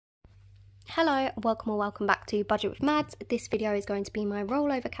Hello, welcome or welcome back to Budget with Mads. This video is going to be my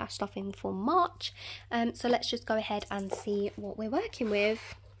rollover cash stuffing for March. So let's just go ahead and see what we're working with.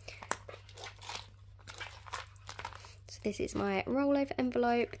 So this is my rollover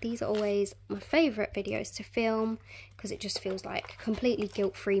envelope. These are always my favourite videos to film because it just feels like completely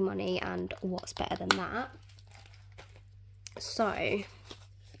guilt-free money, and what's better than that. So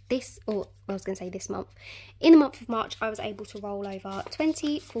this month. In the month of March, I was able to roll over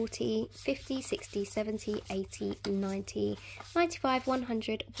 20, 40, 50, 60, 70, 80, 90, 95,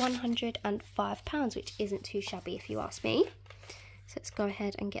 100, 105 pounds, which isn't too shabby if you ask me. So let's go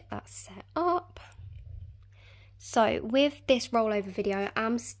ahead and get that set up. So with this rollover video,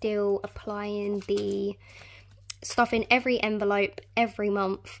 I'm still applying the stuff in every envelope every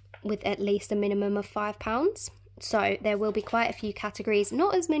month with at least a minimum of £5. So there will be quite a few categories,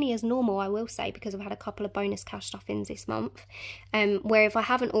 not as many as normal, I will say, because I've had a couple of bonus cash stuffings this month, where if I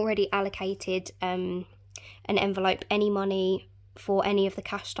haven't already allocated an envelope any money for any of the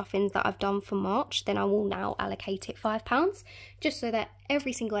cash stuffings that I've done for March, then I will now allocate it £5, just so that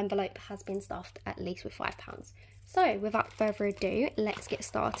every single envelope has been stuffed at least with £5. So without further ado, let's get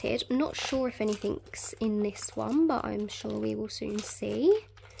started. I'm not sure if anything's in this one, but I'm sure we will soon see.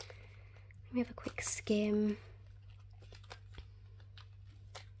 Let me have a quick skim.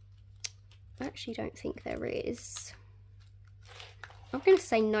 I actually don't think there is. I'm going to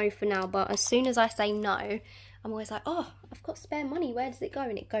say no for now, but as soon as I say no, I'm always like, oh, I've got spare money, where does it go?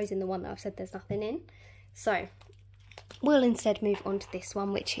 And it goes in the one that I've said there's nothing in. So we'll instead move on to this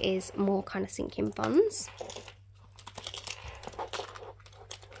one, which is more kind of sinking funds.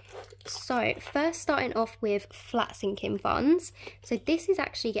 So first, starting off with flat sinking funds. So this is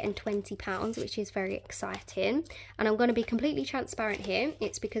actually getting £20, which is very exciting. And I'm going to be completely transparent here.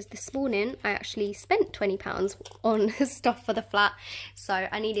 It's because this morning I actually spent £20 on stuff for the flat. So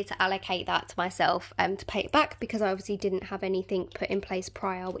I needed to allocate that to myself to pay it back, because I obviously didn't have anything put in place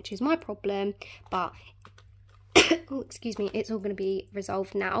prior, which is my problem. But, oh, excuse me, it's all going to be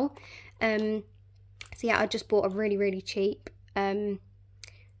resolved now. So yeah, I just bought a really cheap,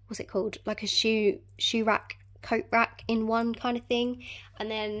 what's it called, like a shoe rack, coat rack in one kind of thing, and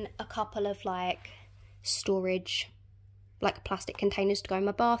then a couple of like storage, like plastic containers to go in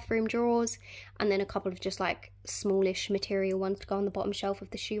my bathroom drawers, and then a couple of just like smallish material ones to go on the bottom shelf of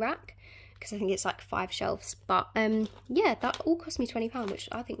the shoe rack, because I think it's like 5 shelves. But yeah, that all cost me £20, which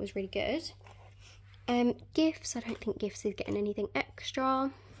I think was really good. Gifts, I don't think gifts is getting anything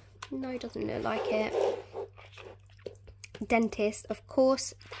extra. No, doesn't look like it. Dentist, of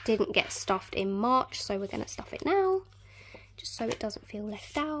course, didn't get stuffed in March, so we're going to stuff it now, just so it doesn't feel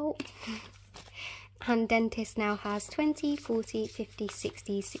left out. And dentist now has 20, 40, 50,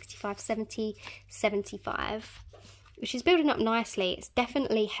 60, 65, 70, 75, which is building up nicely. It's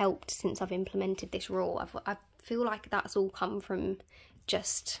definitely helped since I've implemented this rule. I feel like that's all come from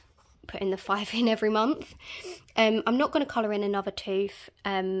just putting the 5 in every month. I'm not going to colour in another tooth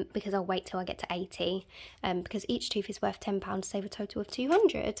because I'll wait till I get to 80, because each tooth is worth £10 to save a total of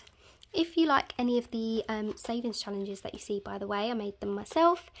 200. If you like any of the savings challenges that you see, by the way, I made them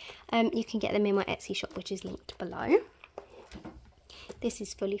myself. You can get them in my Etsy shop, which is linked below. This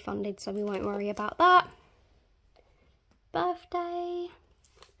is fully funded, so we won't worry about that. Birthday,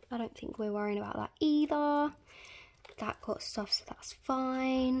 I don't think we're worrying about that either. That got stuffed, so that's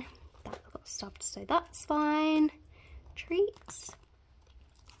fine. That got stuffed, so that's fine. Treats,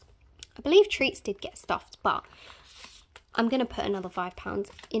 I believe treats did get stuffed, but I'm going to put another £5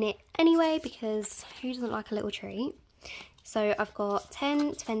 in it anyway, because who doesn't like a little treat? So I've got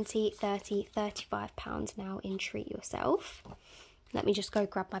 10, 20, 30, £35 now in treat yourself. Let me just go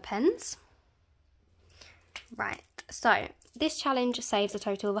grab my pens. Right, so this challenge saves a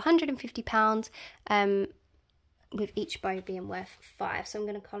total of £150, with each bow being worth 5. So I'm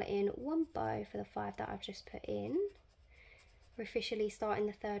going to colour in 1 bow for the 5 that I've just put in. We're officially starting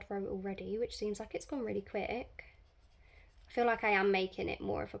the 3rd row already, which seems like it's gone really quick. I feel like I am making it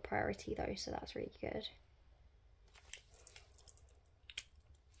more of a priority though, so that's really good.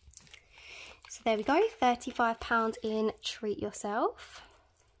 So there we go, £35 in treat yourself.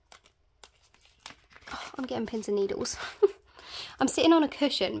 Oh, I'm getting pins and needles. I'm sitting on a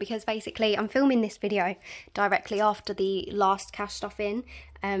cushion because basically I'm filming this video directly after the last cash stuffing,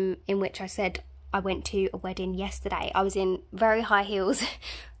 in which I said I went to a wedding yesterday. I was in very high heels.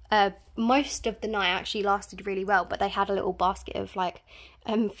 Most of the night actually lasted really well, but they had a little basket of like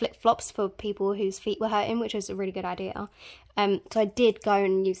flip-flops for people whose feet were hurting, which was a really good idea. So I did go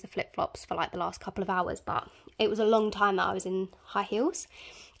and use the flip-flops for like the last couple of hours, but it was a long time that I was in high heels.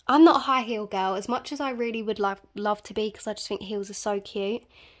 I'm not a high heel girl, as much as I really would love to be, because I just think heels are so cute.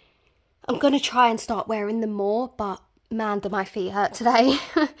 I'm going to try and start wearing them more, but man, do my feet hurt today.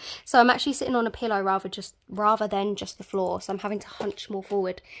 So I'm actually sitting on a pillow rather than just the floor. So I'm having to hunch more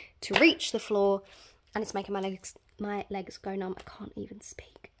forward to reach the floor, and it's making my legs go numb. I can't even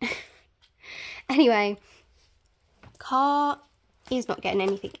speak. Anyway, car is not getting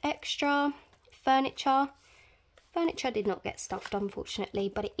anything extra. Furniture did not get stuffed,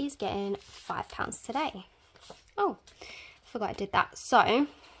 unfortunately, but it is getting £5 today. Oh, I forgot I did that. So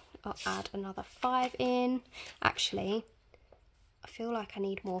I'll add another 5 in. Actually, I feel like I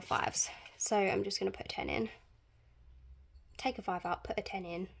need more 5s, so I'm just going to put 10 in. Take a 5 out, put a 10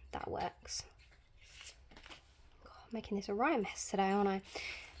 in. That works. God, I'm making this a right mess today, aren't I?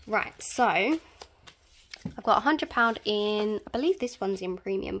 Right, so I've got £100 in, I believe this one's in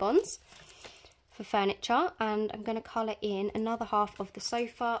premium bonds for furniture, and I'm going to colour in another half of the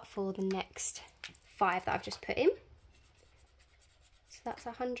sofa for the next 5 that I've just put in. So that's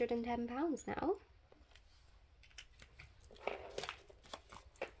 £110 now.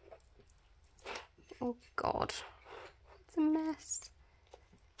 Oh God, it's a mess.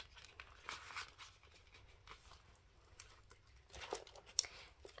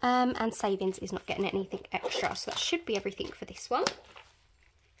 And savings is not getting anything extra, so that should be everything for this one.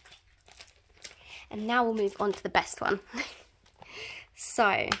 And now we'll move on to the best one.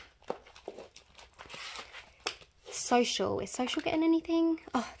 So, social. Is social getting anything?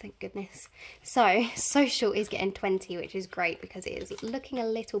 Oh, thank goodness. So, social is getting 20, which is great because it is looking a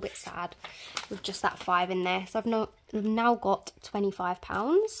little bit sad with just that 5 in there. So I've now got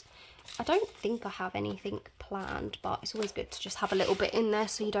 £25. I don't think I have anything planned, but it's always good to just have a little bit in there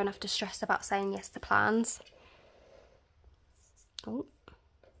so you don't have to stress about saying yes to plans. Oh.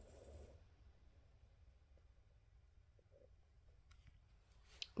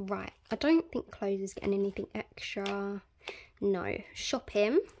 Right, I don't think clothes is getting anything extra. No,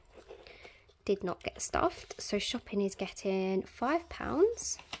 shopping did not get stuffed, so shopping is getting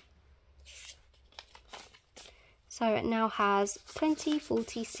 £5. So it now has 20,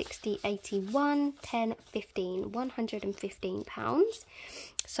 40, 60, 81, 10, 15, £115.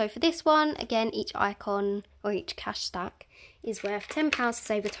 So for this one, again, each icon or each cash stack is worth £10 to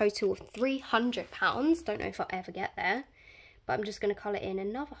save a total of £300. Don't know if I'll ever get there, but I'm just going to colour in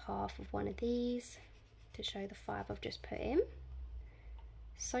another half of one of these to show the 5 I've just put in.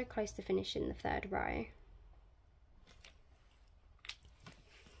 So close to finishing the 3rd row.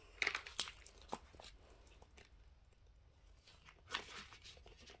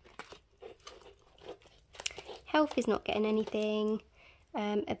 Health is not getting anything.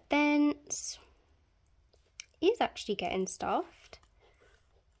 Events is actually getting stuffed.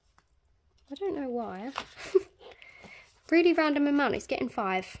 I don't know why. Really random amount. It's getting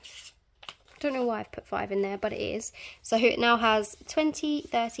 5. Don't know why I've put 5 in there, but it is. So it now has 20,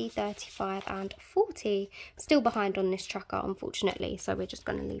 30, 35 and 40. Still behind on this tracker, unfortunately, so we're just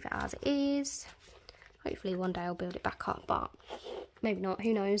going to leave it as it is. Hopefully one day I'll build it back up, but maybe not,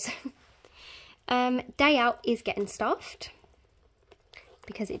 who knows. Day out is getting stuffed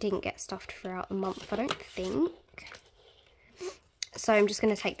because it didn't get stuffed throughout the month, I don't think. So I'm just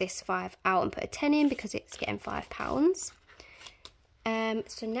going to take this 5 out and put a 10 in because it's getting £5.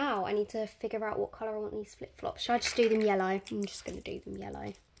 So now I need to figure out what colour I want these flip-flops. Should I just do them yellow? I'm just going to do them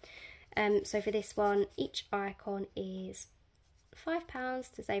yellow. So for this one, each icon is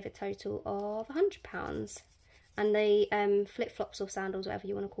 £5 to save a total of £100. And the flip-flops or sandals, whatever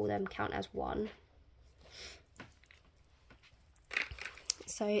you want to call them, count as 1.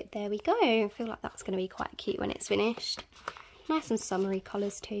 So there we go. I feel like that's going to be quite cute when it's finished. Nice and summery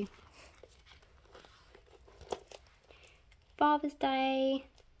colours too. Father's Day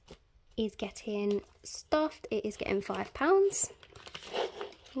is getting stuffed. It is getting £5.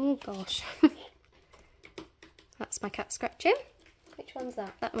 Oh gosh. That's my cat scratching. Which one's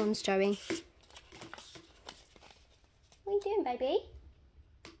that? That one's Joey. What are you doing, baby?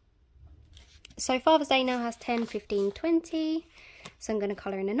 So Father's Day now has 10, 15, 20. So I'm going to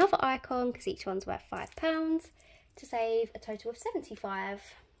colour in another icon because each one's worth £5 to save a total of 75.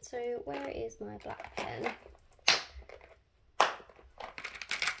 So where is my black pen?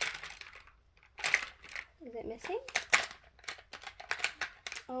 Is it missing?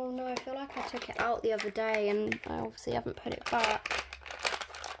 Oh no, I feel like I took it out the other day and I obviously haven't put it back.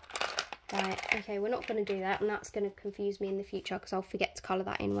 Right, okay, we're not going to do that, and that's going to confuse me in the future because I'll forget to colour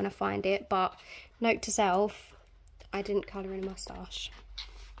that in when I find it. But note to self, I didn't colour in a moustache.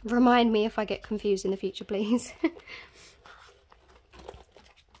 Remind me if I get confused in the future, please.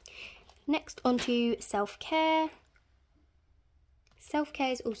 Next, on to self-care.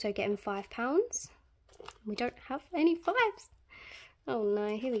 Self-care is also getting £5. We don't have any 5s. Oh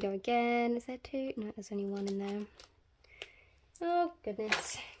no, here we go again. Is there 2? No, there's only 1 in there. Oh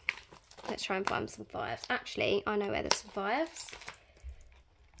goodness. Let's try and find some 5s. Actually, I know where there's some 5s.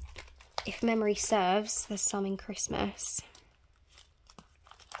 If memory serves, there's some in Christmas.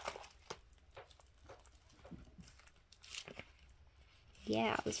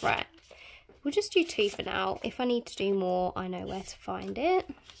 Yeah, I was right. We'll just do 2 for now. If I need to do more, I know where to find it.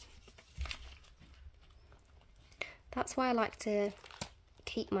 That's why I like to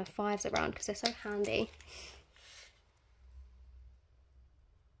keep my 5s around, because they're so handy.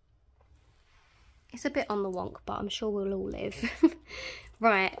 It's a bit on the wonk, but I'm sure we'll all live.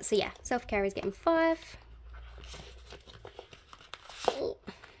 Right, so yeah, self-care is getting 5. Oh.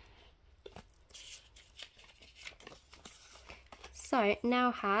 So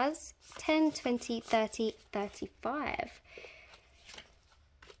now has 10, 20, 30, 35.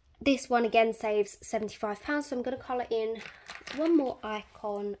 This one again saves £75, so I'm going to colour in one more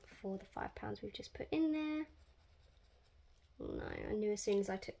icon for the £5 we've just put in there. No, I knew as soon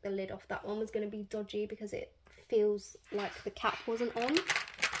as I took the lid off that one was going to be dodgy because it feels like the cap wasn't on.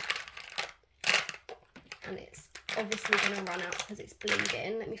 And it's obviously going to run out because it's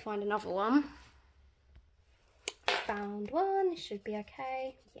bleeding. Let me find another one. Found one, this should be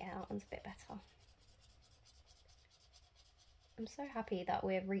okay. Yeah, that one's a bit better. I'm so happy that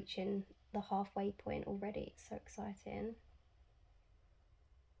we're reaching the halfway point already. It's so exciting.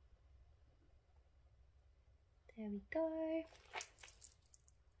 There we go.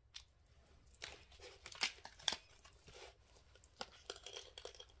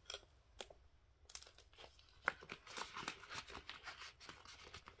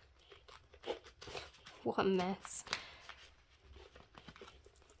 What a mess.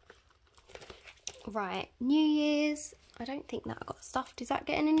 Right, New Year's. I don't think that I got stuffed. Is that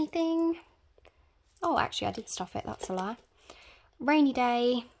getting anything? Oh, actually I did stuff it, that's a lie. Rainy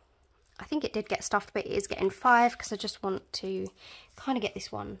day. I think it did get stuffed, but it is getting 5 because I just want to kind of get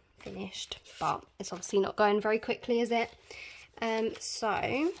this one finished. But it's obviously not going very quickly, is it?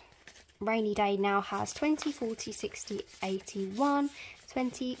 So, rainy day now has 20, 40, 60, 81,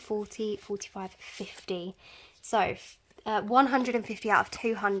 20, 40, 45, 50. So, 150 out of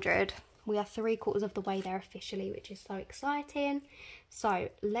 200. We are 3/4 of the way there officially, which is so exciting. So,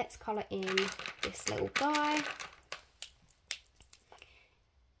 let's colour in this little guy.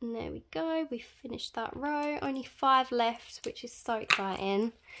 And there we go, we finished that row. Only 5 left, which is so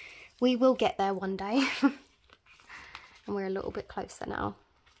exciting. We will get there one day. And we're a little bit closer now.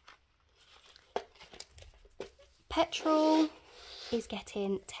 Petrol is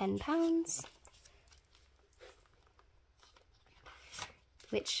getting £10.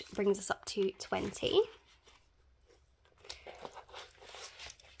 Which brings us up to 20.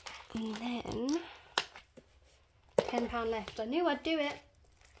 And then £10 left. I knew I'd do it.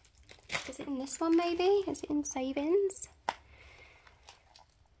 Is it in this one maybe? Is it in savings?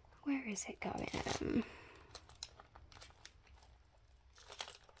 Where is it going?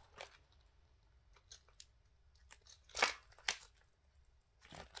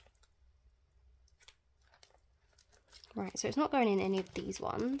 Right, so it's not going in any of these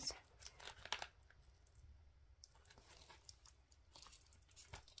ones.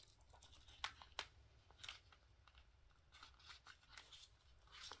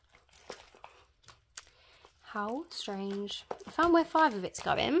 How strange. I found where 5 of it's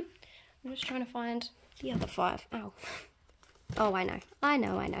going. I'm just trying to find the other 5. Ow. Oh, I know. I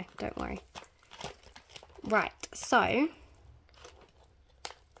know. Don't worry. Right, so I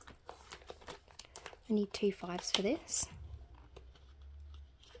need 2 5s for this.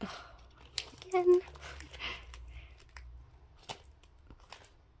 Oh, again.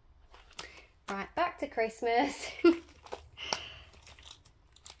 Right, back to Christmas.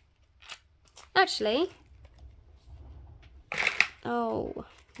 Actually, oh,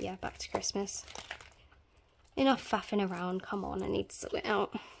 yeah, back to Christmas. Enough faffing around, come on, I need to sort it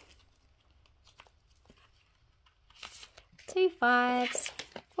out. 2 5s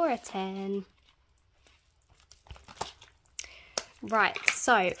for a 10. Right,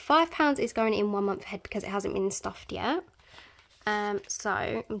 so £5 is going in 1 month ahead because it hasn't been stuffed yet.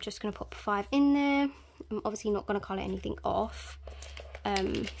 So I'm just going to pop 5 in there. I'm obviously not going to colour anything off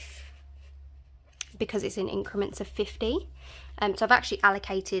because it's in increments of 50. So I've actually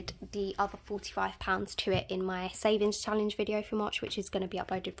allocated the other £45 to it in my savings challenge video for March, which is going to be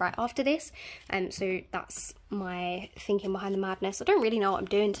uploaded right after this. So that's my thinking behind the madness. I don't really know what I'm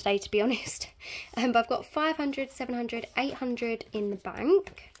doing today, to be honest. But I've got 500, 700, 800 in the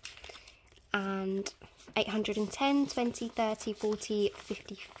bank. And 810, 20, 30, 40,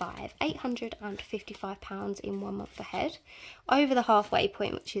 55. £855 in 1 month ahead. Over the halfway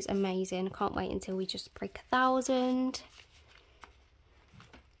point, which is amazing. I can't wait until we just break 1,000.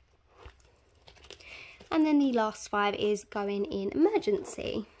 And then the last 5 is going in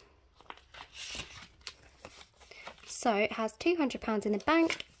emergency. So it has £200 in the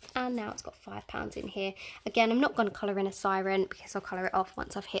bank, and now it's got £5 in here. Again, I'm not going to colour in a siren because I'll colour it off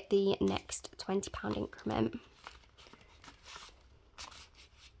once I've hit the next £20 increment.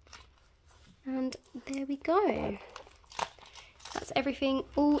 And there we go. That's everything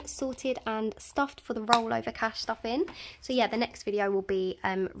all sorted and stuffed for the rollover cash stuffing. So yeah, the next video will be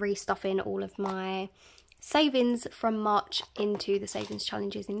restuffing all of my savings from March into the savings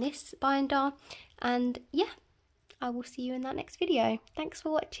challenges in this binder. And yeah, I will see you in that next video. Thanks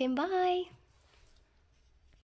for watching. Bye.